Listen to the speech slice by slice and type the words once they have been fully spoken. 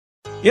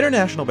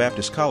International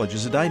Baptist College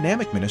is a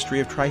dynamic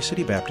ministry of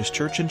Tri-City Baptist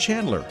Church in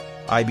Chandler.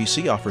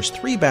 IBC offers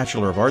 3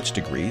 Bachelor of Arts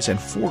degrees and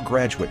 4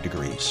 graduate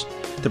degrees.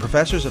 The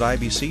professors at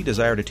IBC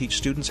desire to teach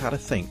students how to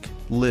think,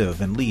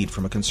 live, and lead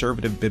from a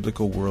conservative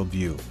biblical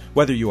worldview.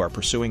 Whether you are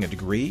pursuing a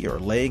degree or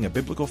laying a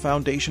biblical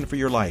foundation for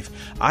your life,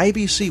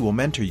 IBC will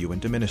mentor you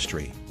into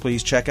ministry.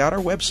 Please check out our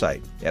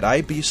website at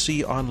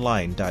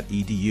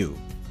ibconline.edu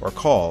or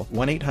call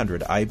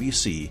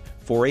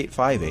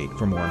 1-800-IBC-4858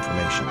 for more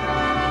information.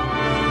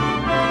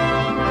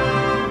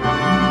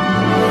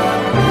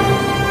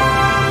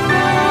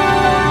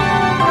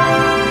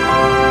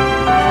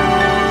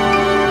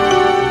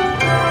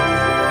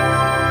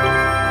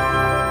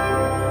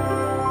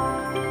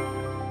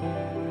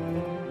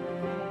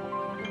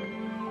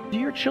 Do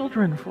your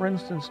children, for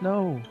instance,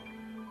 know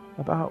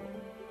about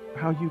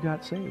how you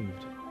got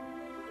saved?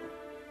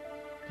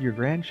 Do your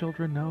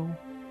grandchildren know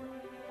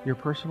your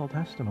personal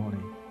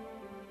testimony?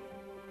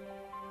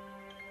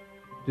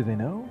 Do they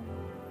know?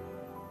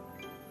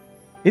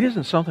 It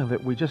isn't something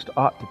that we just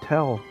ought to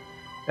tell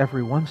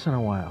every once in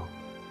a while.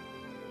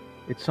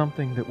 It's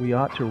something that we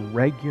ought to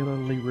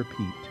regularly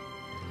repeat,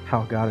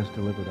 how God has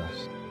delivered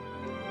us.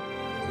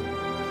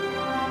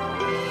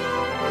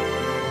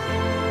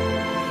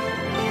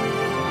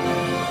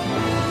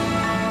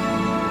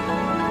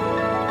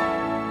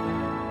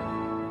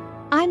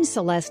 I'm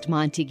Celeste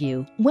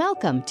Montague.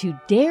 Welcome to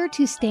Dare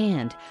to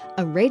Stand,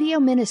 a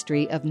radio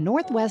ministry of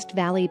Northwest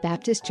Valley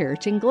Baptist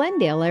Church in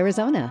Glendale,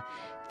 Arizona,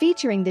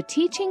 featuring the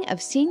teaching of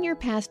Senior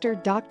Pastor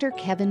Dr.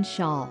 Kevin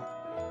Schaal.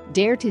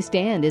 Dare to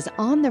Stand is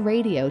on the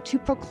radio to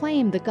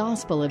proclaim the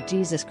gospel of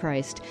Jesus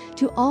Christ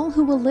to all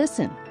who will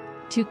listen,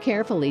 to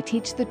carefully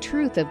teach the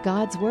truth of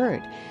God's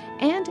Word,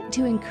 and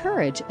to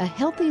encourage a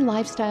healthy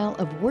lifestyle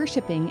of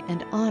worshiping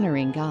and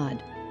honoring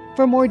God.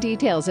 For more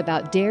details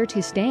about Dare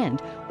to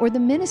Stand or the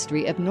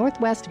ministry of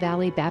Northwest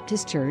Valley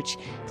Baptist Church,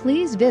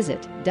 please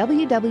visit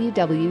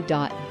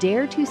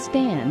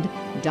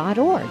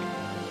www.daretostand.org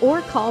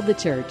or call the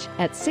church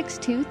at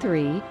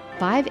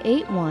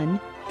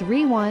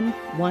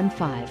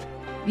 623-581-3115.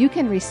 You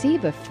can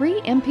receive a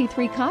free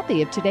MP3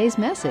 copy of today's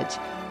message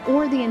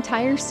or the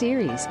entire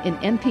series in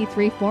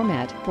MP3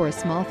 format for a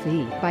small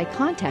fee by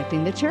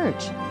contacting the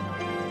church.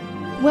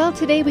 Well,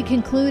 today we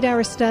conclude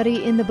our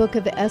study in the book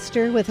of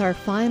Esther with our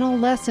final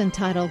lesson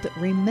titled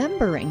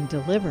Remembering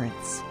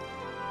Deliverance.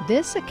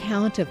 This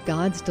account of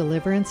God's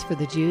deliverance for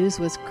the Jews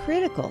was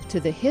critical to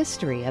the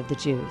history of the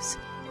Jews.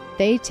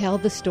 They tell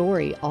the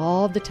story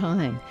all the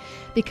time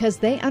because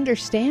they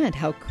understand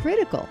how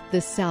critical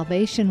this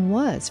salvation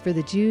was for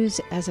the Jews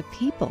as a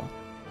people.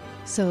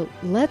 So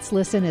let's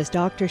listen as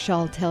Dr.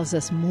 Schaal tells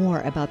us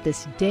more about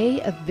this day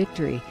of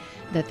victory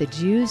that the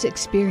Jews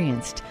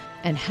experienced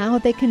and how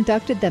they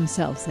conducted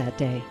themselves that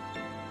day.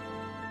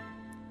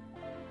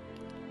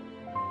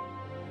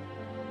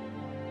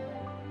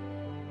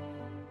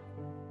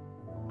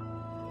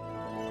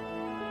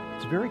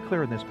 It's very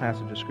clear in this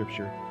passage of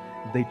Scripture,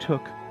 they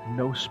took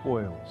no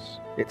spoils.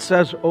 It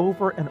says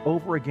over and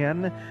over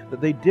again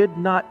that they did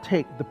not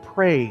take the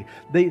prey.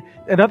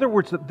 In other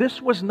words, that this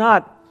was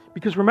not,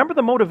 because remember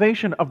the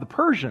motivation of the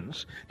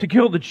Persians to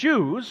kill the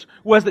Jews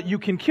was that you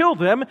can kill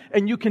them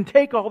and you can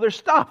take all their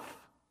stuff.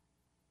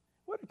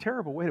 What a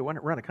terrible way to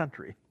run a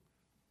country.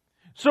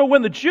 So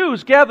when the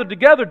Jews gathered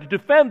together to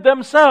defend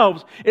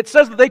themselves, it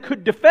says that they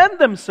could defend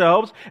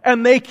themselves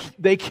and they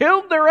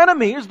killed their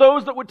enemies,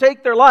 those that would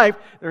take their life.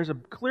 There's a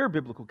clear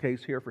biblical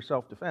case here for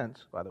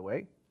self-defense, by the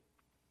way.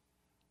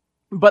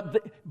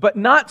 But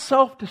not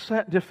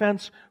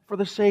self-defense for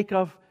the sake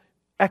of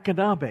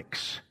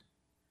economics.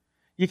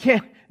 You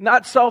can't,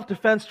 not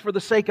self-defense for the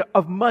sake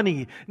of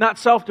money, not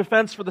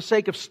self-defense for the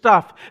sake of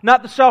stuff,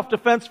 not the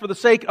self-defense for the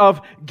sake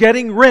of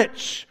getting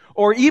rich,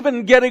 or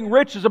even getting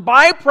rich as a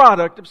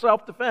byproduct of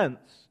self-defense.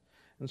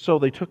 And so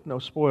they took no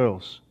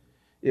spoils.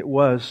 It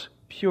was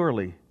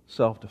purely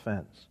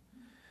self-defense.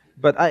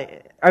 But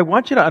I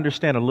want you to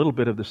understand a little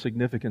bit of the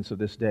significance of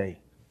this day,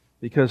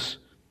 because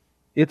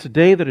it's a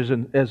day that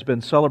has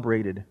been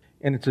celebrated,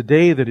 and it's a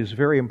day that is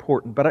very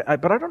important. But I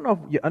don't know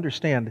if you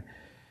understand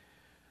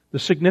the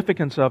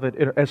significance of it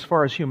as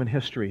far as human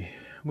history.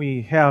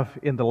 We have,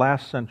 in the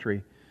last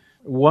century,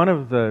 one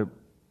of the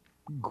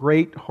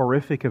great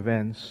horrific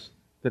events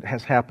that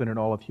has happened in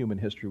all of human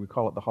history. We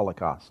call it the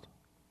Holocaust.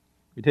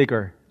 We take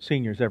our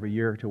seniors every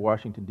year to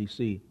Washington,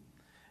 D.C.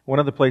 One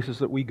of the places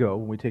that we go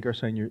when we take our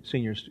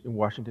seniors in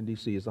Washington,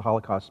 D.C. is the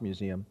Holocaust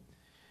Museum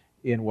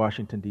in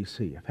Washington,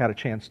 D.C. I've had a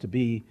chance to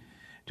go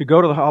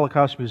to the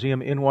Holocaust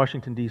Museum in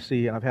Washington,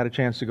 D.C., and I've had a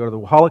chance to go to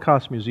the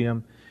Holocaust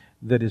Museum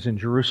that is in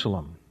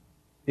Jerusalem.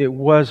 It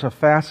was a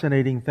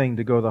fascinating thing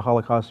to go to the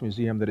Holocaust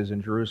Museum that is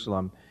in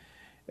Jerusalem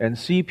and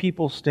see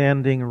people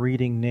standing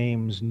reading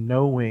names,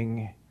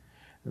 knowing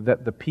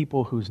that the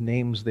people whose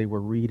names they were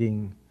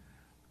reading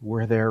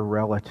were their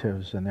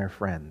relatives and their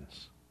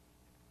friends.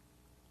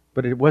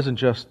 But it wasn't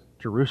just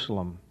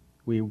Jerusalem.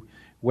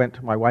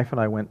 My wife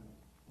and I went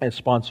as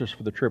sponsors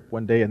for the trip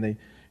one day, and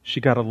she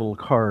got a little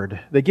card.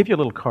 They give you a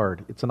little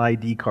card. It's an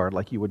ID card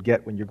like you would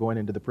get when you're going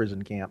into the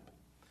prison camp.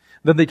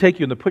 Then they take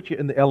you and they put you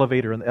in the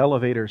elevator, and the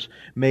elevator's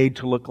made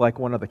to look like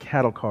one of the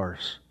cattle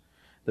cars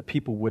that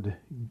people would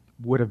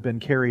have been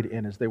carried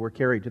in as they were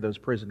carried to those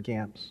prison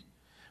camps.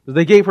 But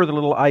they gave her the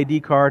little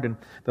ID card, and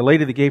the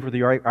lady that gave her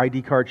the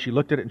ID card, she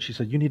looked at it and she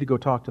said, "You need to go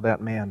talk to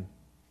that man."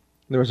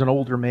 There was an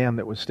older man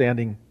that was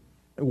standing,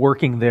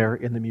 working there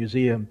in the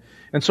museum.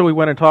 And so we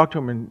went and talked to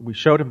him, and we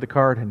showed him the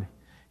card, and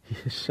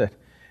he said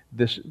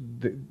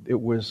it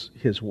was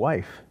his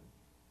wife.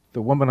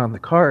 The woman on the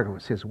card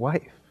was his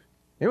wife.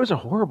 It was a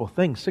horrible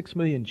thing, 6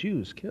 million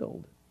Jews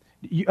killed.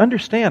 You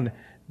understand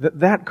that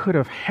that could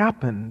have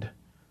happened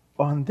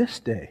on this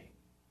day,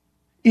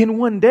 in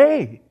one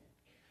day.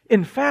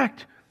 In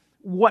fact,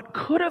 what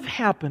could have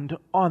happened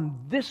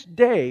on this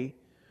day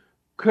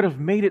could have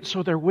made it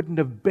so there wouldn't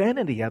have been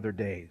any other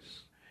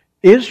days.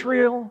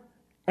 Israel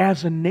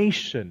as a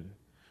nation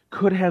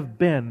could have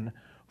been,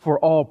 for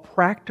all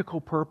practical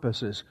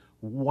purposes,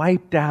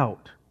 wiped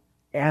out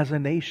as a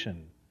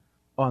nation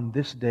on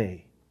this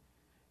day.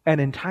 An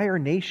entire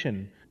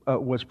nation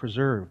was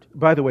preserved.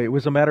 By the way, it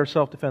was a matter of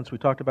self-defense. We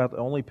talked about the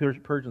only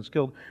Persians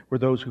killed were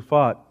those who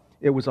fought.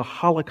 It was a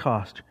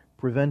Holocaust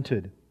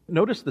prevented.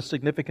 Notice the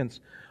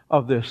significance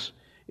of this.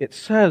 It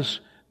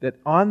says that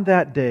on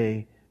that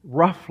day,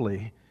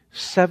 roughly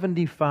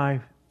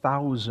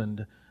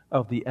 75,000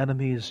 of the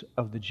enemies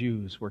of the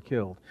Jews were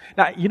killed.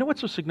 Now, you know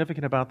what's so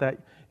significant about that?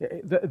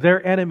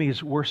 Their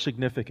enemies were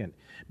significant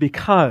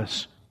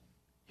because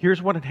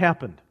here's what had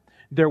happened.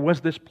 There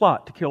was this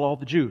plot to kill all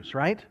the Jews,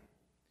 right?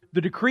 The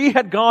decree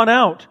had gone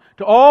out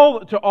to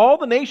all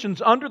the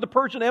nations under the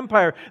Persian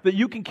Empire that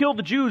you can kill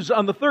the Jews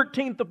on the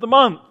 13th of the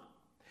month.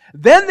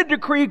 Then the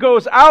decree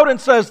goes out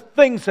and says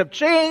things have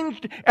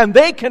changed and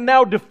they can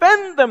now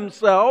defend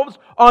themselves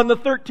on the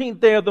 13th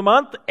day of the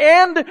month.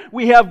 And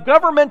we have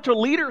governmental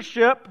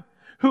leadership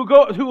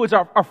who is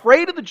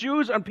afraid of the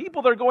Jews and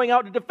people that are going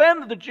out to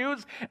defend the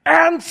Jews.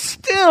 And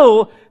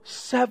still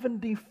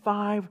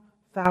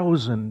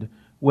 75,000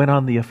 went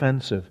on the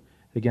offensive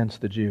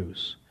against the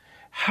Jews.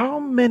 How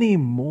many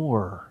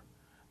more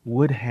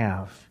would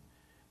have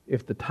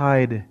if the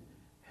tide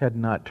had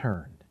not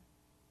turned?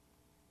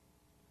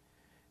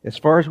 As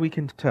far as we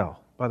can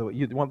tell, by the way,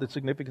 you want the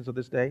significance of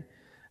this day?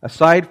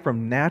 Aside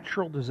from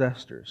natural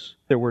disasters,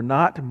 there were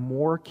not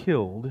more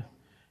killed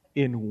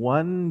in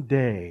one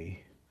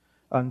day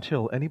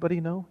until,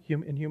 anybody know,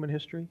 in human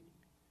history?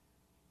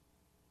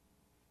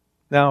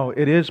 Now,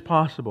 it is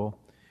possible.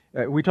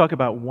 We talk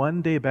about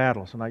one-day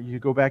battles, and you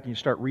go back and you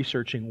start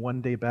researching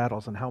one-day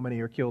battles and how many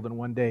are killed in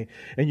one day.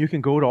 And you can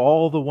go to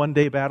all the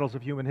one-day battles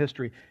of human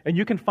history, and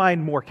you can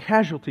find more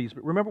casualties.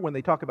 But remember, when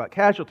they talk about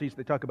casualties,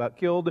 they talk about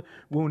killed,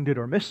 wounded,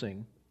 or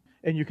missing.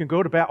 And you can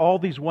go to all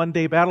these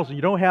one-day battles, and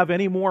you don't have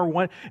any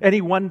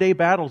one-day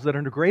battles that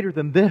are greater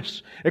than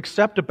this,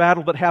 except a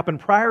battle that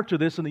happened prior to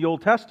this in the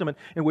Old Testament,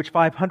 in which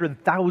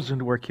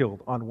 500,000 were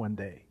killed on one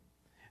day.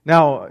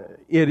 Now,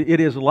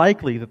 it is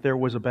likely that there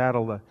was a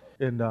battle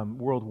in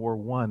World War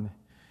I,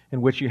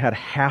 in which you had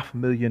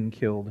 500,000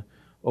 killed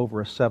over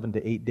a 7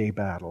 to 8 day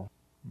battle.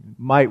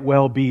 Might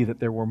well be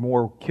that there were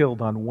more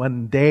killed on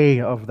one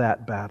day of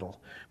that battle,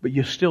 but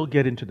you still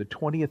get into the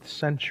 20th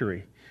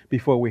century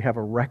before we have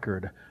a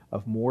record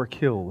of more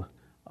killed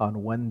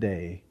on one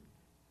day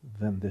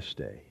than this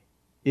day.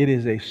 It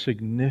is a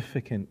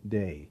significant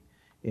day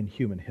in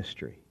human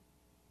history.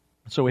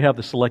 So we have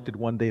the selected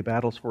one-day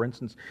battles. For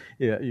instance,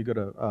 you go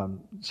to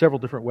several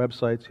different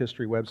websites,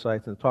 history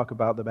websites, and talk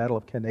about the Battle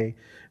of Cannae,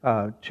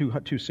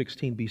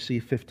 216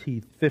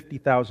 BC,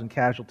 50,000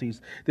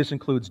 casualties. This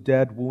includes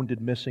dead, wounded,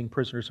 missing,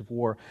 prisoners of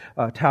war.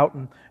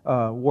 Towton,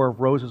 War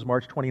of Roses,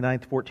 March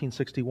 29th,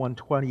 1461,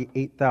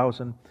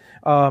 28,000.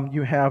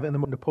 You have in the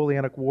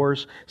Napoleonic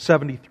Wars,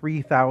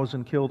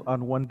 73,000 killed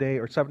on one day,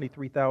 or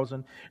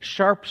 73,000.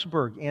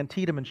 Sharpsburg,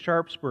 Antietam and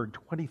Sharpsburg,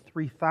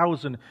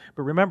 23,000.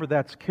 But remember,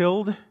 that's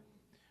killed,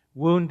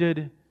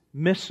 wounded,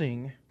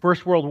 missing.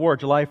 First World War,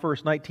 July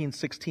 1st,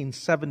 1916,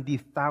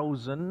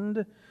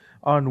 70,000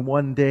 on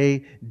one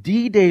day.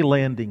 D-Day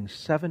landing,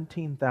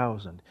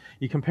 17,000.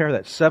 You compare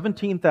that,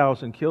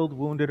 17,000 killed,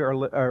 wounded,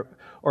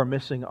 or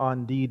missing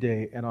on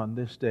D-Day, and on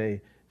this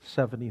day,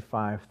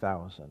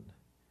 75,000.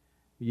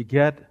 You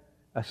get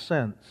a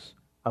sense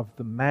of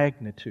the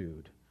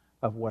magnitude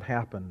of what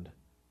happened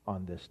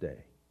on this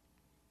day.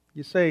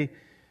 You say,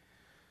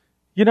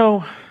 I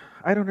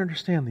don't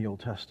understand the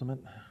Old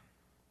Testament.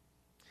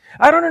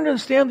 I don't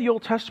understand the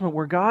Old Testament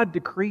where God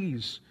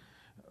decrees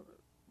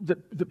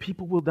that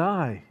people will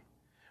die.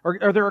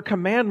 Or there are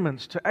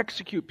commandments to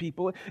execute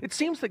people. It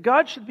seems that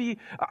God should be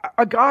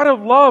a God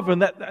of love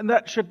and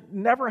that should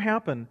never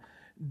happen.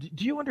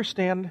 Do you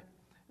understand?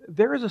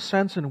 There is a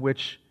sense in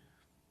which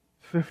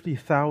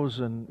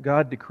 50,000,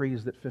 God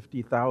decrees that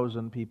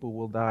 50,000 people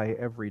will die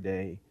every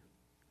day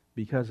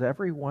because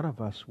every one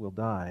of us will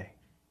die.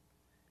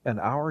 And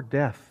our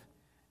death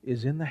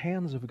is in the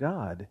hands of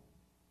God.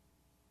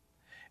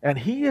 And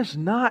He is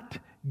not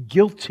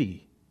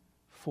guilty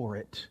for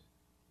it.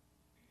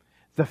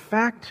 The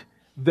fact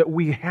that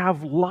we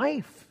have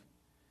life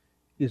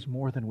is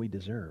more than we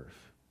deserve.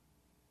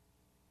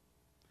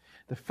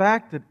 The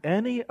fact that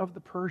any of the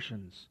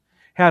Persians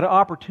had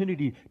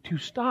opportunity to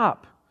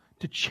stop,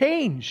 to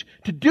change,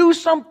 to do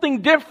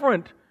something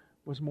different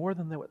was more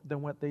than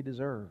what they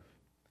deserved.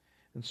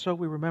 And so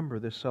we remember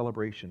this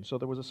celebration. So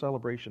there was a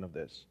celebration of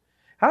this.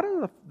 How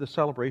did the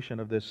celebration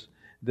of this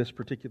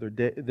particular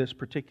day, this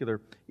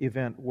particular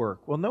event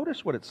work? Well,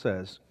 notice what it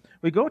says.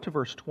 We go to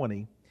verse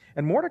 20.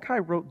 And Mordecai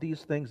wrote these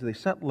things, they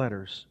sent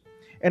letters.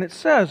 And it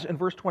says in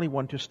verse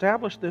 21, to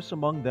establish this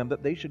among them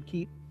that they should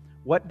keep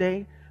what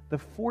day? The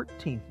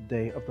 14th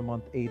day of the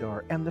month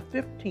Adar and the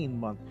 15th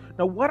month.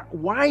 Now,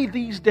 why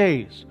these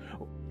days?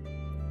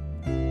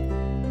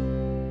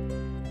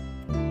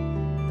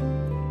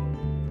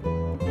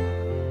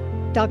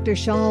 Dr.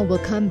 Schaal will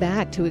come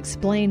back to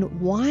explain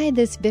why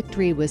this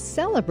victory was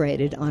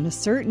celebrated on a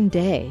certain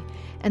day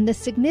and the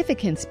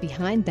significance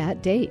behind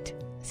that date.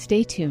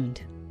 Stay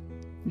tuned.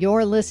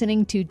 You're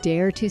listening to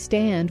Dare to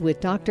Stand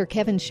with Dr.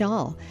 Kevin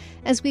Schaal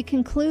as we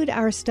conclude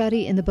our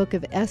study in the book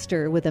of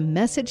Esther with a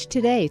message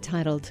today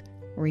titled,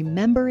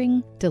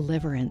 Remembering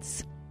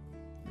Deliverance.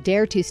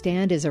 Dare to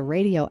Stand is a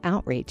radio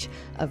outreach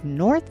of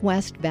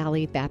Northwest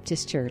Valley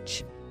Baptist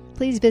Church.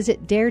 Please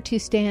visit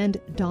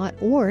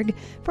daretostand.org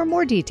for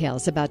more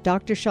details about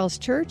Dr. Schaal's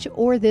church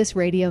or this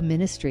radio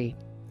ministry.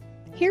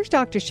 Here's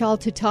Dr. Schaal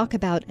to talk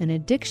about an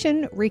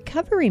addiction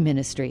recovery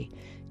ministry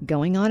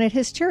going on at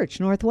his church,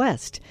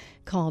 Northwest,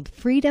 called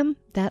Freedom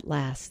That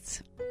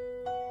Lasts.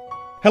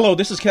 Hello,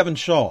 this is Kevin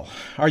Schaal.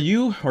 Are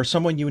you or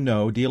someone you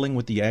know dealing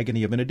with the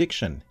agony of an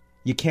addiction?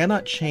 You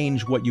cannot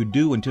change what you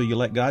do until you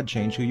let God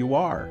change who you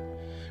are.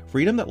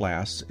 Freedom That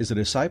Lasts is a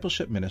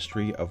discipleship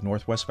ministry of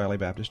Northwest Valley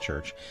Baptist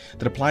Church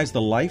that applies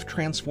the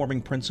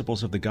life-transforming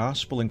principles of the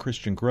gospel and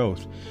Christian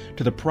growth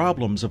to the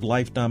problems of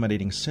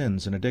life-dominating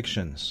sins and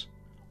addictions.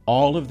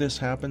 All of this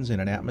happens in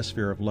an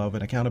atmosphere of love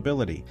and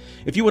accountability.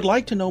 If you would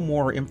like to know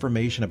more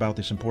information about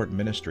this important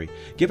ministry,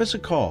 give us a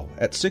call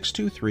at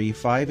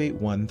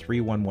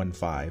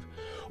 623-581-3115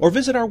 or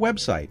visit our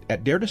website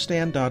at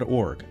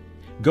daretostand.org.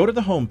 Go to the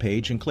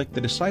homepage and click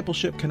the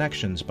Discipleship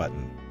Connections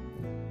button.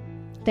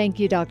 Thank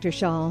you, Dr.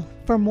 Schaal.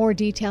 For more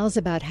details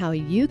about how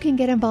you can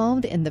get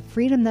involved in the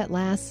Freedom That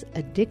Lasts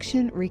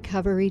Addiction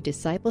Recovery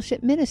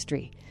Discipleship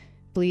Ministry,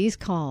 please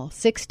call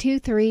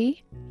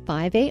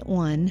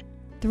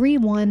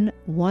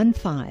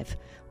 623-581-3115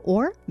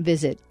 or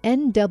visit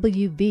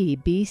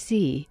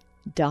nwvbc.org.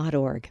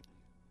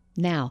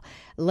 Now,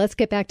 let's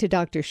get back to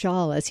Dr.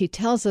 Schaal as he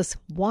tells us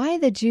why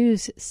the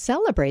Jews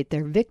celebrate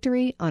their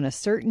victory on a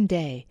certain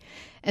day,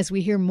 as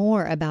we hear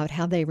more about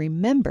how they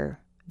remember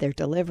their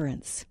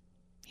deliverance.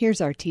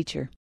 Here's our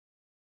teacher.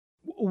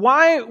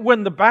 Why,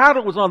 when the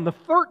battle was on the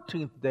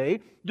 13th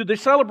day, did they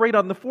celebrate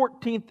on the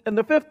 14th and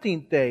the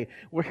 15th day?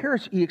 Well,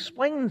 he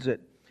explains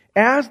it.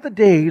 As the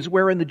days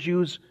wherein the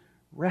Jews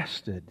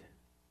rested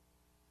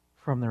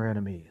from their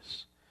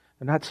enemies.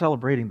 They're not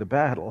celebrating the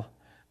battle,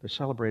 they're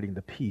celebrating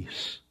the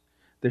peace.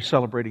 They're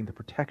celebrating the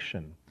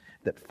protection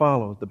that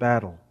followed the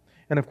battle.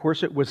 And of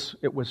course, there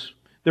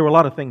were a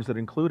lot of things that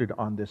included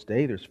on this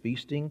day. There's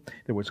feasting,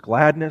 there was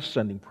gladness,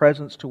 sending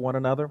presents to one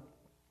another.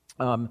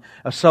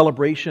 A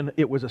celebration.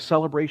 It was a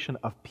celebration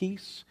of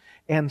peace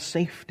and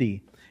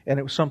safety, and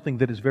it was something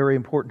that is very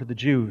important to the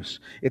Jews.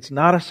 It's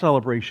not a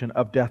celebration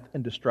of death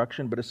and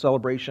destruction, but a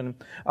celebration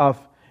of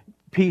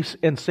peace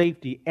and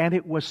safety, and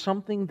it was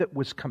something that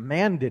was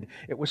commanded.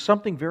 It was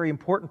something very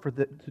important for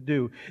them to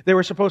do. They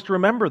were supposed to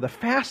remember the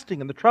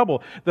fasting and the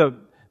trouble. The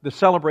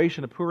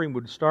celebration of Purim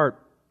would start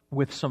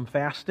with some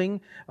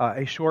fasting,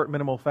 a short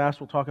minimal fast.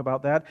 We'll talk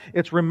about that.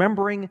 It's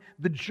remembering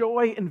the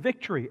joy and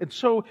victory. And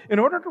so, in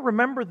order to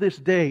remember this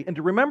day, and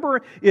to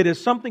remember it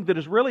is something that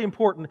is really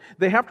important,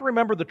 they have to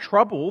remember the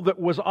trouble that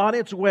was on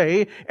its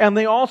way, and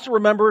they also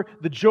remember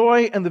the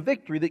joy and the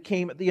victory that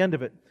came at the end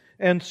of it.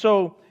 And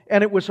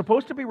it was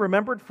supposed to be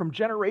remembered from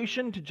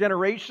generation to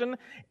generation,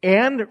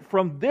 and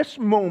from this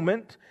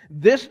moment,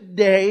 this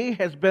day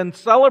has been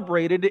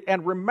celebrated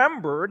and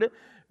remembered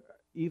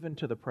even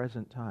to the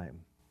present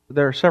time.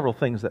 There are several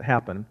things that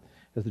happen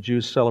as the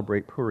Jews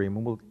celebrate Purim,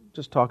 and we'll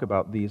just talk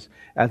about these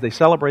as they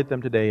celebrate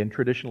them today and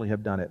traditionally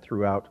have done it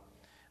throughout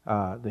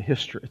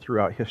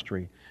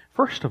history.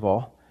 First of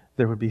all,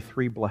 there would be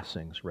 3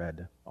 blessings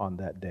read on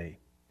that day.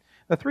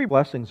 The 3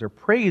 blessings are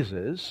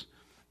praises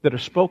that are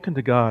spoken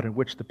to God in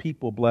which the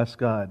people bless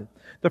God.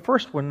 The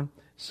first one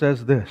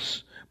says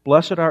this: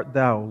 Blessed art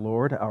thou,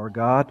 Lord, our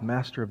God,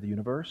 Master of the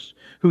universe,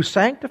 who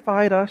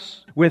sanctified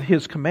us with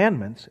His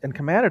commandments and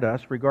commanded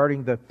us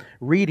regarding the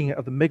reading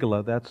of the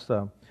Megillah. That's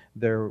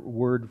their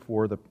word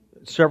for the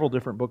several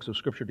different books of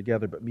Scripture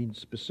together, but means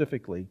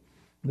specifically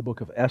the book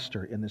of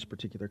Esther in this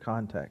particular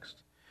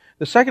context.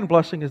 The second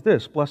blessing is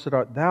this: Blessed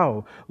art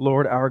thou,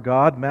 Lord our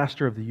God,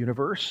 Master of the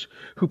universe,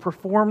 who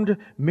performed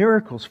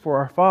miracles for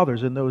our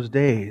fathers in those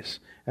days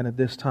and at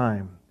this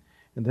time.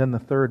 And then the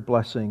third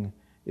blessing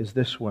is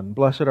this one: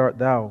 Blessed art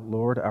thou,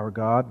 Lord our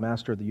God,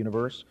 Master of the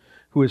universe,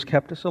 who has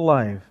kept us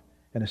alive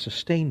and has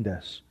sustained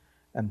us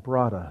and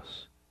brought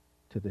us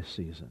to this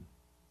season.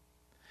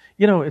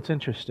 You know, it's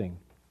interesting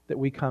that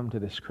we come to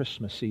this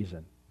Christmas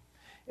season,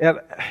 And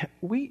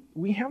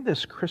we have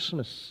this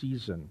Christmas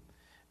season,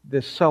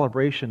 this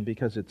celebration,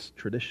 because it's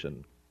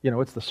tradition.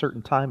 It's the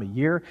certain time of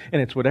year,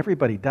 and it's what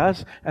everybody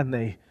does, and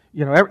they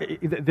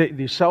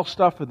sell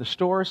stuff in the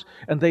stores,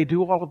 and they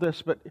do all of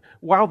this. But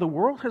while the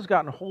world has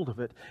gotten hold of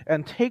it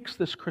and takes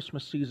this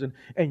Christmas season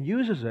and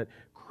uses it,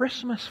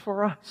 Christmas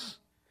for us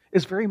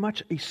is very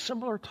much a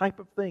similar type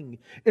of thing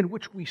in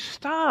which we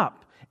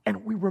stop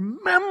and we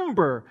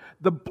remember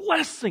the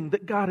blessing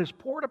that God has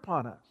poured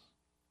upon us.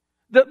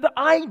 The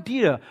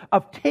idea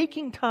of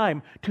taking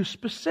time to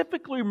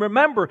specifically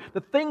remember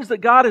the things that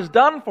God has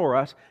done for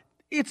us,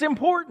 it's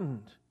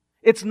important.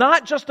 It's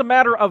not just a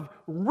matter of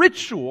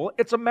ritual,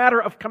 it's a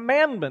matter of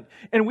commandment.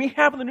 And we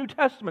have in the New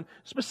Testament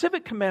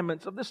specific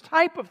commandments of this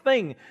type of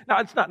thing. Now,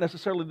 it's not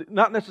necessarily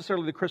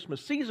the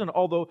Christmas season,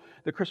 although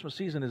the Christmas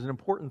season is an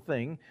important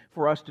thing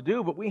for us to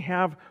do. But we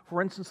have,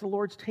 for instance, the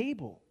Lord's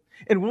table,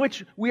 in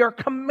which we are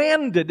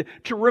commanded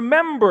to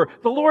remember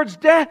the Lord's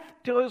death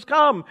till He has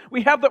come.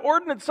 We have the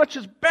ordinance such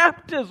as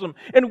baptism,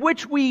 in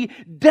which we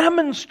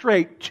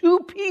demonstrate to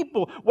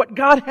people what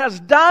God has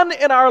done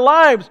in our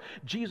lives.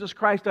 Jesus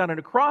Christ died on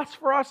a cross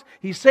for us.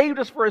 He saved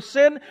us for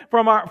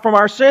from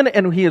our sin,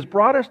 and He has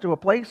brought us to a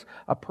place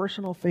of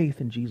personal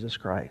faith in Jesus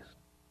Christ.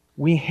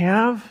 We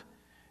have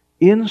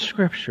in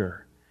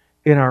Scripture,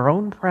 in our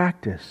own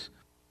practice,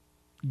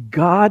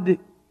 God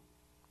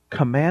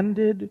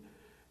commanded,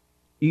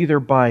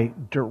 either by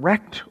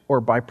direct or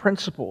by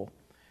principle,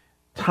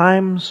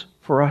 times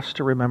for us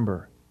to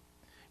remember.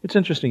 It's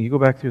interesting, you go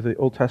back through the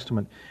Old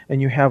Testament,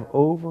 and you have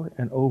over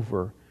and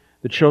over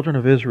the children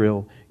of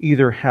Israel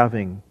either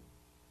having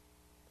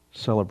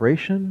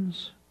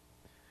celebrations,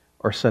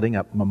 or setting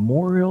up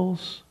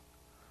memorials,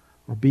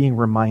 or being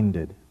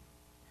reminded.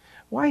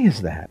 Why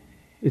is that?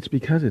 It's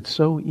because it's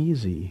so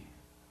easy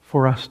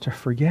for us to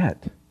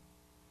forget.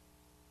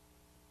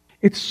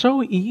 It's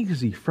so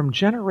easy from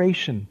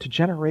generation to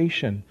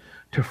generation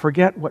to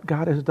forget what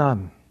God has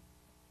done.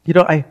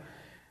 I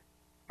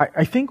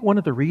think one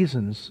of the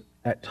reasons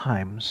at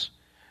times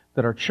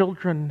that our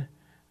children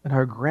and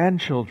our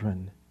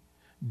grandchildren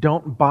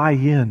don't buy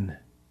in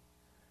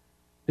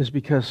is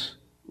because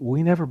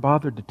we never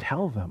bothered to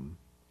tell them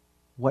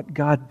what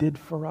God did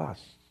for us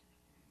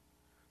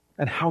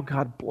and how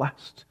God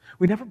blessed.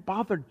 We never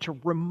bothered to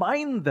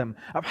remind them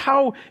of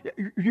how,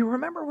 you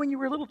remember when you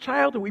were a little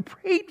child and we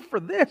prayed for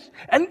this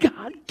and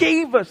God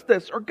gave us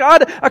this, or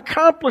God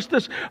accomplished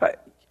this.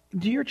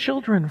 Do your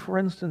children, for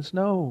instance,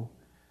 know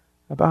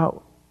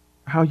about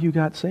how you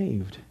got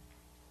saved?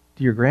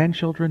 Do your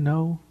grandchildren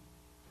know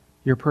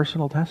your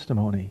personal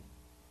testimony?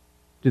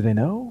 Do they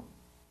know?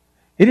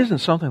 It isn't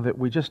something that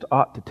we just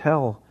ought to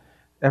tell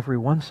every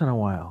once in a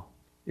while.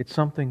 It's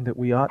something that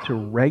we ought to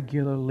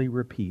regularly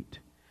repeat,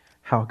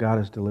 how God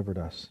has delivered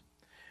us.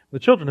 The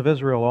children of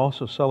Israel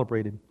also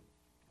celebrated.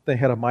 They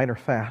had a minor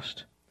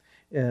fast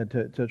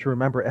to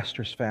remember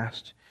Esther's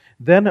fast.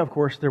 Then, of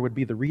course, there would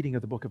be the reading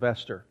of the book of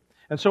Esther.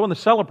 And so in the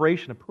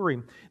celebration of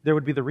Purim, there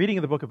would be the reading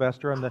of the book of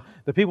Esther, and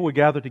the people would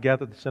gather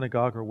together at the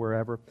synagogue or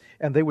wherever,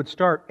 and they would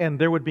start, and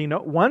there would be no,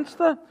 once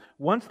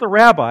the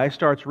rabbi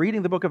starts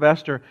reading the book of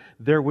Esther,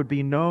 there would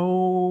be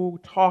no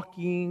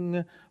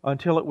talking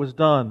until it was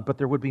done, but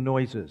there would be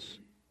noises.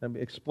 Let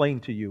me explain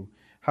to you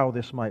how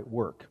this might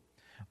work.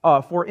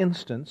 For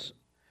instance,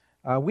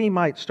 we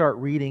might start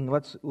reading,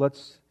 let's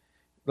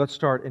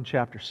start in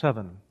chapter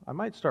 7. I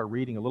might start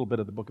reading a little bit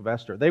of the book of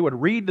Esther. They would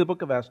read the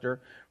book of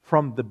Esther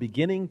from the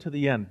beginning to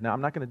the end. Now,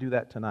 I'm not going to do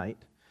that tonight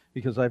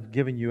because I've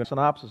given you a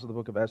synopsis of the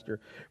book of Esther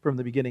from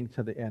the beginning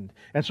to the end.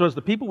 And so as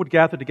the people would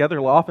gather together,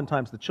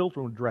 oftentimes the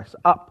children would dress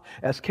up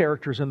as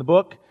characters in the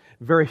book.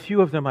 Very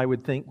few of them, I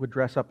would think, would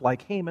dress up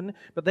like Haman,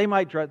 but they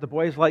might the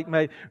boys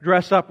might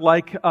dress up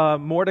like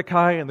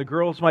Mordecai, and the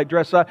girls would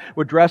dress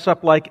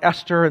up like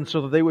Esther, and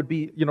so that they would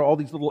be, all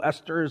these little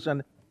Esthers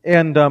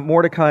and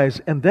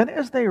Mordecai's. And then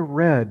as they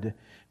read,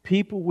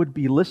 people would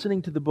be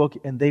listening to the book,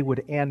 and they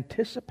would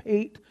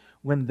anticipate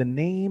when the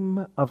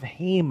name of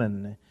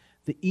Haman,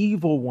 the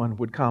evil one,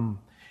 would come.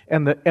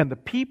 And the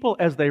people,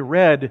 as they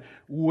read,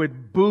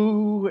 would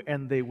boo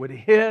and they would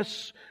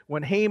hiss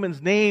when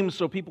Haman's name,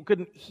 so people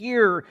couldn't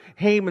hear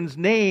Haman's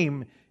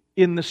name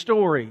in the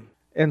story.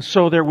 And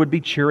so there would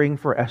be cheering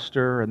for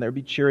Esther, and there would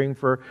be cheering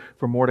for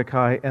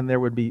Mordecai, and there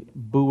would be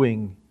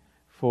booing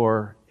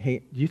for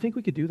Haman. Do you think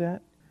we could do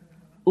that?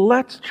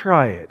 Let's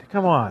try it.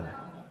 Come on.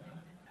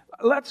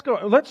 Let's go.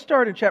 Let's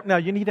start in chapter. Now,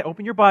 you need to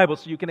open your Bible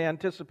so you can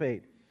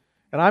anticipate.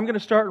 And I'm going to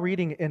start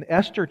reading in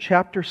Esther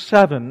chapter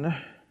 7,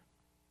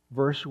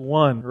 verse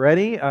 1.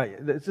 Ready?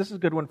 This is a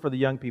good one for the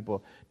young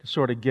people to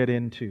sort of get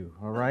into.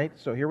 All right?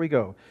 So here we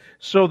go.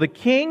 So the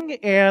king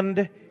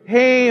and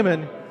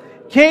Haman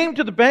came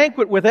to the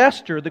banquet with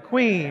Esther, the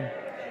queen.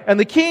 And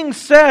the king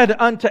said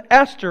unto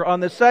Esther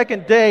on the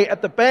second day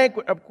at the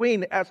banquet of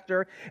Queen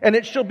Esther, and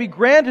it shall be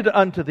granted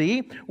unto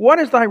thee, what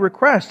is thy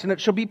request? And it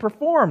shall be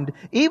performed,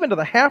 even to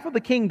the half of the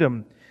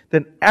kingdom.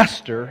 Then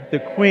Esther, the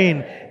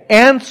queen,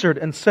 answered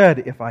and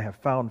said, If I have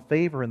found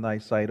favor in thy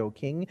sight, O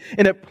king,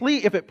 and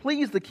if it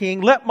please the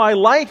king, let my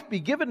life be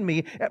given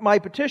me at my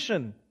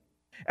petition.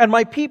 and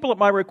my people at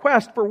my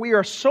request, for we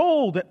are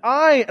sold,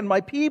 I and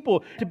my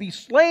people, to be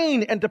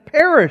slain and to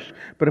perish.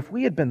 But if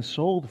we had been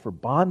sold for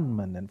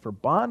bondmen and for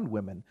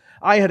bondwomen,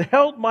 I had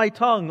held my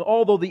tongue,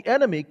 although the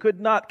enemy could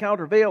not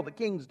countervail the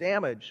king's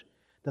damage.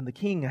 Then the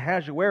king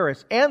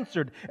Ahasuerus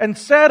answered and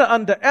said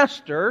unto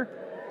Esther,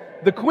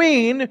 the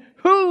queen,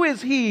 who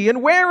is he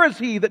and where is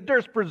he that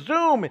durst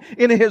presume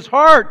in his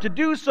heart to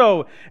do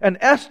so? And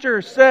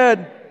Esther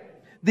said,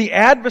 the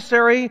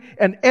adversary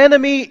and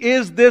enemy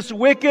is this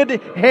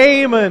wicked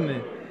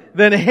Haman.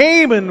 Then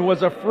Haman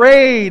was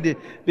afraid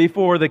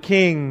before the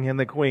king and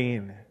the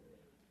queen.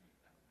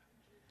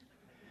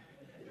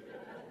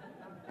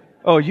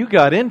 Oh, you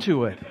got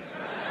into it.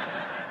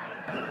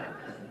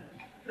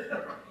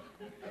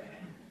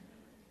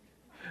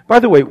 By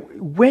the way,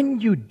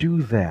 when you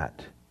do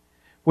that,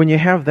 when you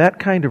have that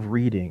kind of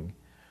reading,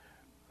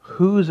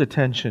 whose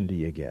attention do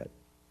you get?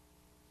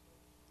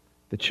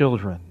 The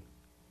children.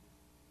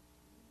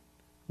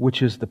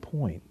 Which is the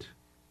point.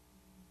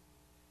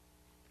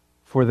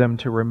 For them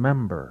to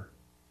remember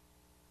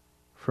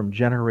from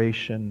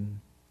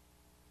generation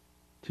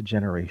to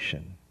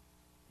generation.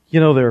 You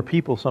know, there are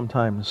people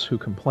sometimes who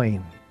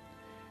complain.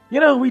 You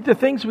know, the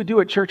things we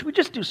do at church, we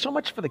just do so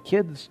much for the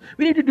kids.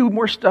 We need to do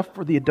more stuff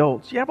for the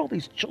adults. You have all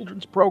these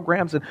children's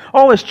programs and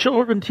all this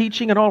children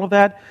teaching and all of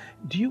that.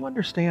 Do you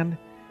understand?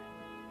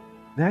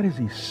 That is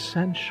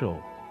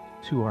essential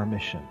to our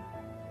mission.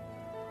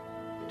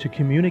 To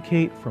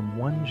communicate from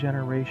one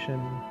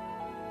generation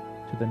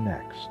to the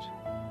next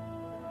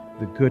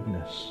the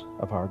goodness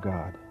of our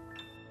God.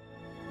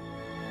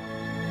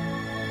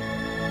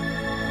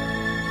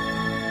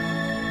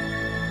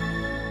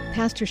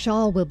 Pastor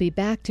Schaal will be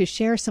back to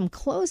share some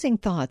closing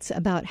thoughts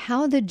about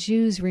how the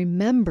Jews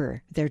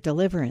remember their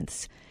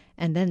deliverance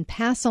and then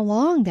pass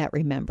along that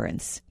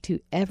remembrance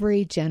to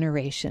every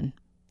generation.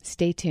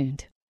 Stay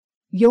tuned.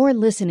 You're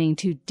listening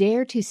to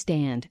Dare to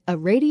Stand, a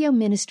radio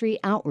ministry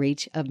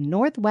outreach of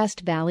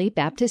Northwest Valley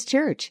Baptist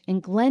Church in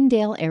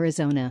Glendale,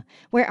 Arizona,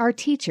 where our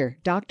teacher,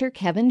 Dr.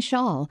 Kevin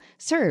Schaal,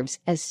 serves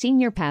as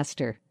senior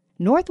pastor.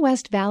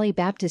 Northwest Valley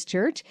Baptist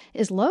Church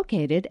is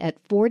located at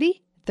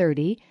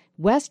 4030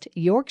 West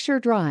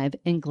Yorkshire Drive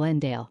in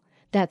Glendale.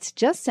 That's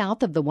just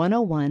south of the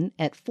 101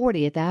 at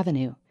 40th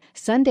Avenue.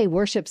 Sunday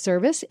worship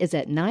service is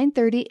at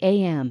 9:30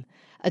 a.m.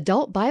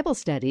 Adult Bible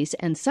studies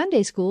and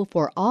Sunday school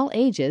for all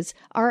ages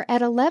are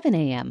at 11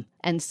 a.m.,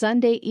 and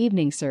Sunday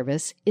evening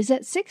service is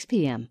at 6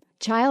 p.m.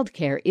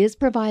 Childcare is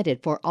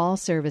provided for all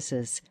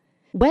services.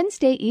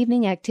 Wednesday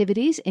evening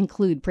activities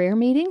include prayer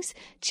meetings,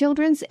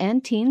 children's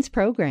and teens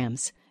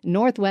programs.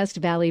 Northwest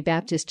Valley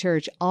Baptist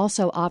Church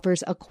also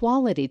offers a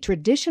quality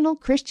traditional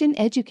Christian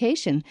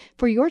education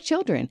for your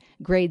children,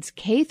 grades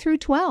K through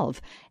 12,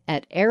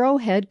 at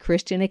Arrowhead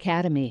Christian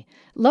Academy,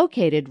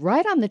 located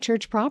right on the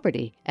church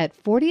property at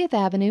 40th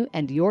Avenue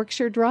and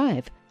Yorkshire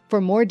Drive. For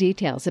more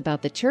details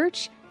about the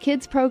church,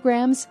 kids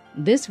programs,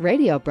 this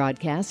radio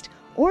broadcast,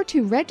 or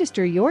to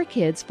register your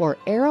kids for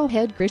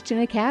Arrowhead Christian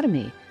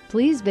Academy,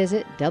 please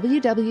visit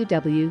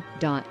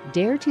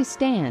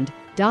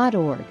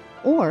www.daretostand.org.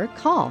 or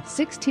call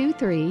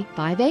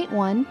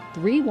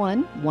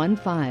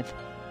 623-581-3115.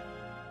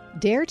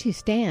 Dare to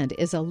Stand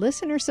is a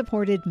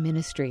listener-supported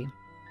ministry.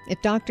 If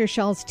Dr.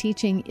 Schaal's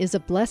teaching is a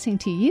blessing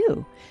to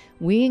you,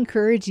 we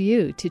encourage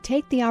you to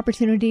take the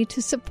opportunity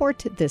to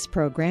support this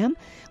program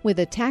with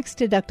a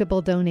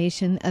tax-deductible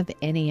donation of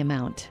any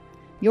amount.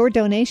 Your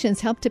donations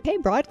help to pay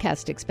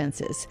broadcast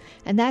expenses,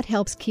 and that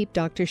helps keep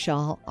Dr.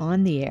 Schaal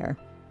on the air.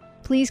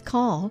 Please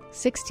call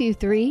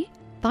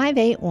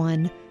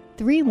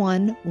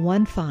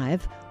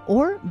 623-581-3115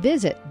 or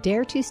visit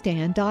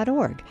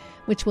daretostand.org,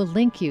 which will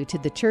link you to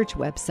the church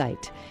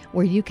website,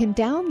 where you can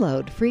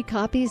download free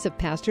copies of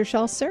Pastor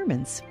Schaal's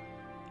sermons.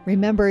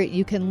 Remember,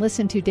 you can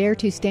listen to Dare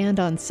to Stand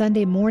on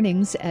Sunday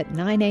mornings at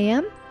 9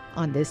 a.m.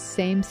 on this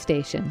same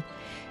station.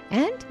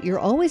 And you're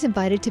always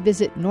invited to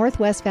visit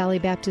Northwest Valley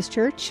Baptist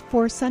Church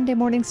for Sunday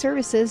morning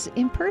services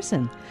in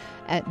person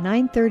at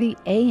 9:30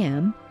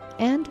 a.m.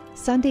 and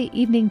Sunday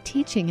evening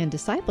teaching and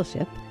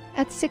discipleship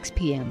at 6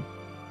 p.m.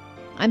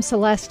 I'm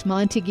Celeste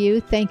Montague.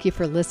 Thank you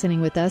for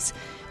listening with us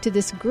to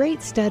this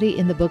great study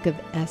in the book of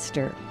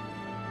Esther.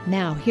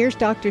 Now, here's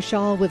Dr.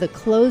 Schaal with a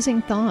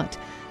closing thought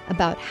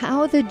about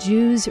how the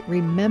Jews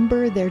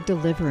remember their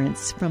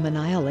deliverance from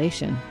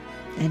annihilation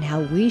and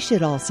how we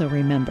should also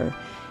remember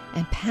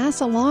and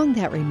pass along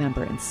that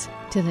remembrance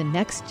to the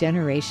next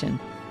generation.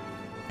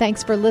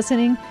 Thanks for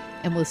listening,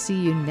 and we'll see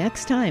you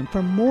next time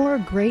for more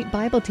great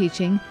Bible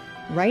teaching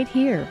right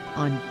here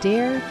on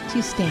Dare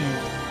to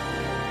Stand.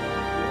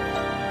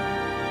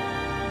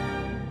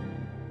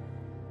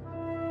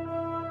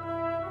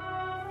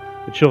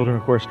 The children,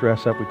 of course,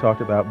 dress up. We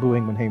talked about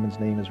booing when Haman's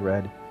name is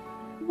read.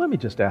 Let me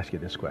just ask you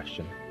this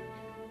question.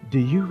 Do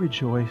you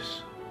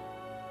rejoice?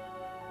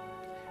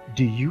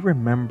 Do you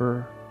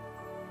remember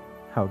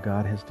how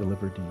God has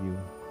delivered to you?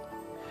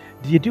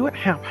 Do you do it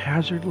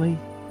haphazardly?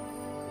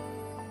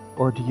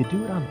 Or do you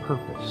do it on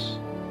purpose?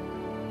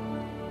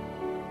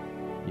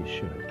 You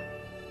should.